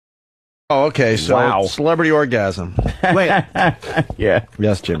Oh, okay. So celebrity orgasm. Wait. Yeah.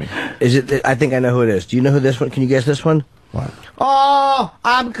 Yes, Jimmy. Is it? I think I know who it is. Do you know who this one? Can you guess this one? What? Oh,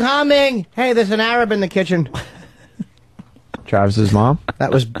 I'm coming. Hey, there's an Arab in the kitchen. Travis's mom?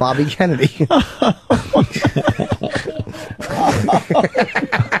 That was Bobby Kennedy.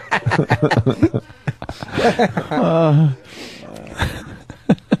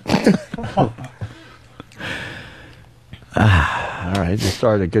 All right, you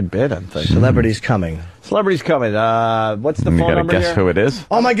started a good bit, I'm thinking. Celebrities coming. Celebrities coming. What's the phone You gotta number guess here? who it is?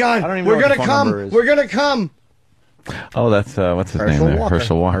 Oh my God! I don't even We're know what gonna the phone come. number is. We're gonna come. Oh, that's what's his Herschel name there? Walker.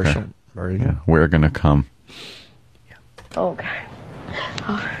 Herschel Walker. Herschel. Very good. Yeah, we're gonna come. Okay.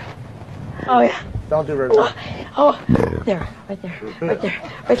 Oh yeah. Don't do it. Oh, there, right there, right there, right there,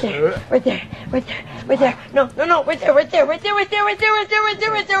 right there, right there, right there. No, right there, right there, right there, right there, right there, right there, right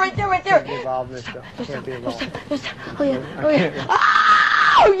there, right there, right there, right there. Stop. Oh yeah, oh yeah.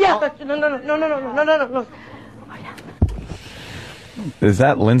 Oh yeah. No. Oh yeah. Is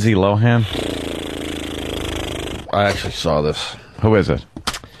that Lindsay Lohan? I actually saw this. Who is it?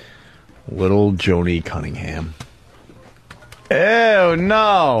 Little Joni Cunningham. Ew,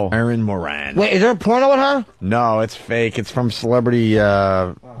 no. Erin Moran. Wait, is there a porno with her? No, it's fake. It's from Celebrity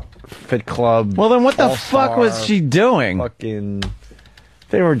Fit Club. Well, then what the All-Star. fuck was she doing? Fucking.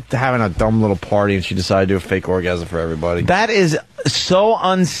 They were having a dumb little party, and she decided to do a fake orgasm for everybody. That is so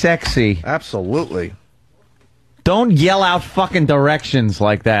unsexy. Absolutely. Don't yell out fucking directions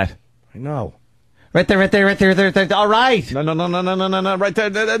like that. I know. Right there, right there, right there, right there. All right. No, right there.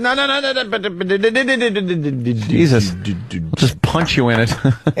 No. Jesus. I'll just punch you in it.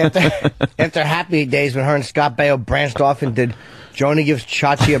 After Happy Days, when her and Scott Baio branched off and did Joni Gives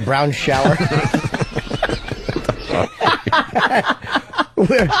Chachi a Brown Shower.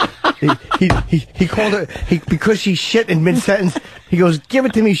 he called her, because she shit in mid-sentence, he goes, give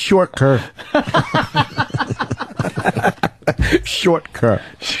it to me short curve. Short curve.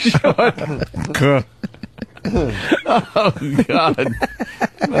 Oh, God.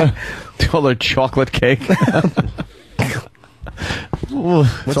 Call her chocolate cake.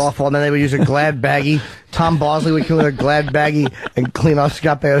 It's awful. And then they would use a Glad baggie. Tom Bosley would kill a Glad baggie and clean off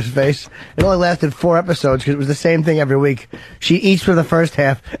Scott Baio's face. It only lasted 4 episodes because it was the same thing every week. She eats for the first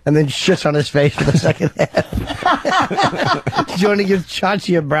half and then shits on his face for the second half. Joni Gives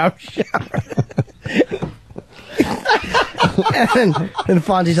Chachi a Brown Shower. and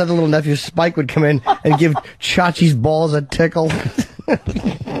Fonzie's other little nephew Spike would come in and give Chachi's balls a tickle.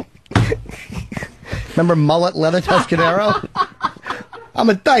 Remember Mullet Leather Tuscanero? I'm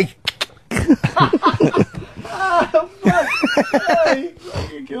a dyke.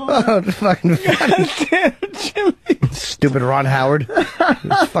 Oh, fucking Jimmy. Stupid Ron Howard. He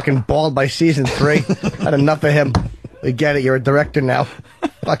was fucking bald by season 3. Had enough of him. We get it. You're a director now.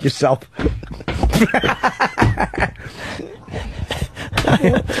 Fuck yourself.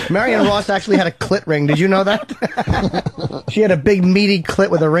 Marion Ross actually had a clit ring. Did you know that? She had a big meaty clit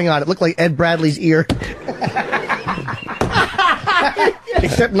with a ring on it. It looked like Ed Bradley's ear.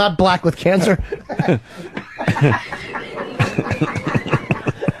 Except not black with cancer.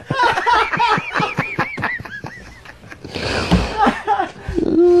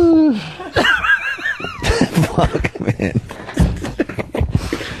 Fuck, man.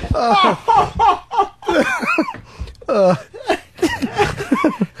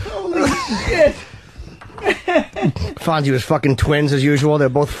 Holy shit. Fonzie was fucking twins as usual. They're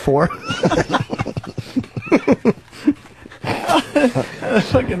both 4.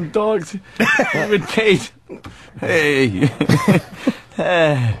 Fucking dogs. With Kate. Hey.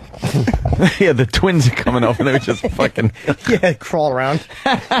 Yeah, the twins are coming over. They were just fucking. Yeah, crawl around.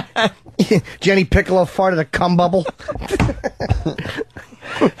 Jenny Piccolo farted a cum bubble.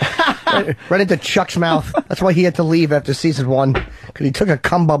 right into Chuck's mouth. That's why he had to leave after season 1. Because he took a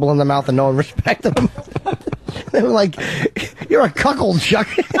cum bubble in the mouth and no one respected him. They were like, you're a cuckold, Chuck.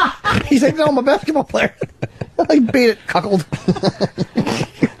 He's like, no, I'm a basketball player. Like, beat it, cuckold.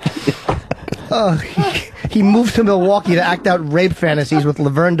 He moved to Milwaukee to act out rape fantasies with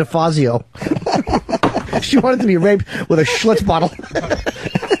Laverne DeFazio. She wanted to be raped with a Schlitz bottle.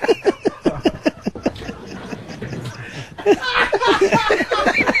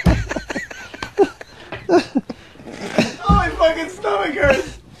 Oh, my fucking stomach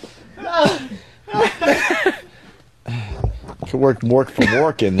hurts. Could work for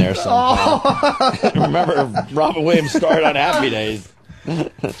work in there sometime. Oh. Remember, Robin Williams starred on Happy Days. Don't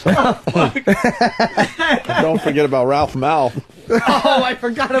forget about Ralph Malph. Oh, I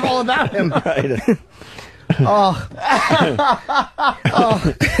forgot all about him. Right. Oh.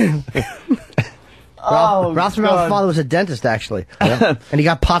 Oh. Ralph's father was a dentist, actually. Yeah. And he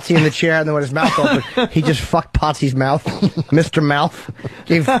got Potsy in the chair, and then with his mouth open, he just fucked Potsy's mouth. Mr. Mouth.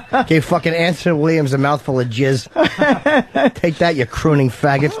 Gave fucking Anson Williams a mouthful of jizz. Take that, you crooning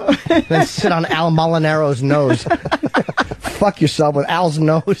faggot. Then sit on Al Molinaro's nose. Fuck yourself with Al's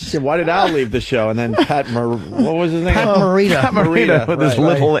nose. Why did Al leave the show? And then what was his name? Pat Morita. Pat Morita with his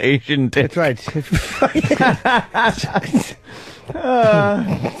little Asian dick. That's right.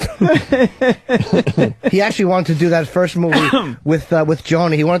 He actually wanted to do that first movie with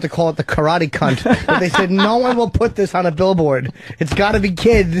Joni. He wanted to call it The Karate Cunt, but they said no one will put this on a billboard. It's got to be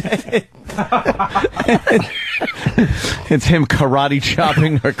kids. It's him karate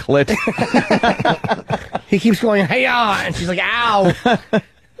chopping her clit. He keeps going, hey-ya, and she's like, ow.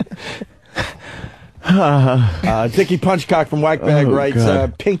 Dickie Punchcock from Whackbag writes,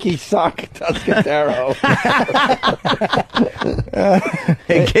 Pinky Sock Tuscatero.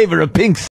 He gave her a pink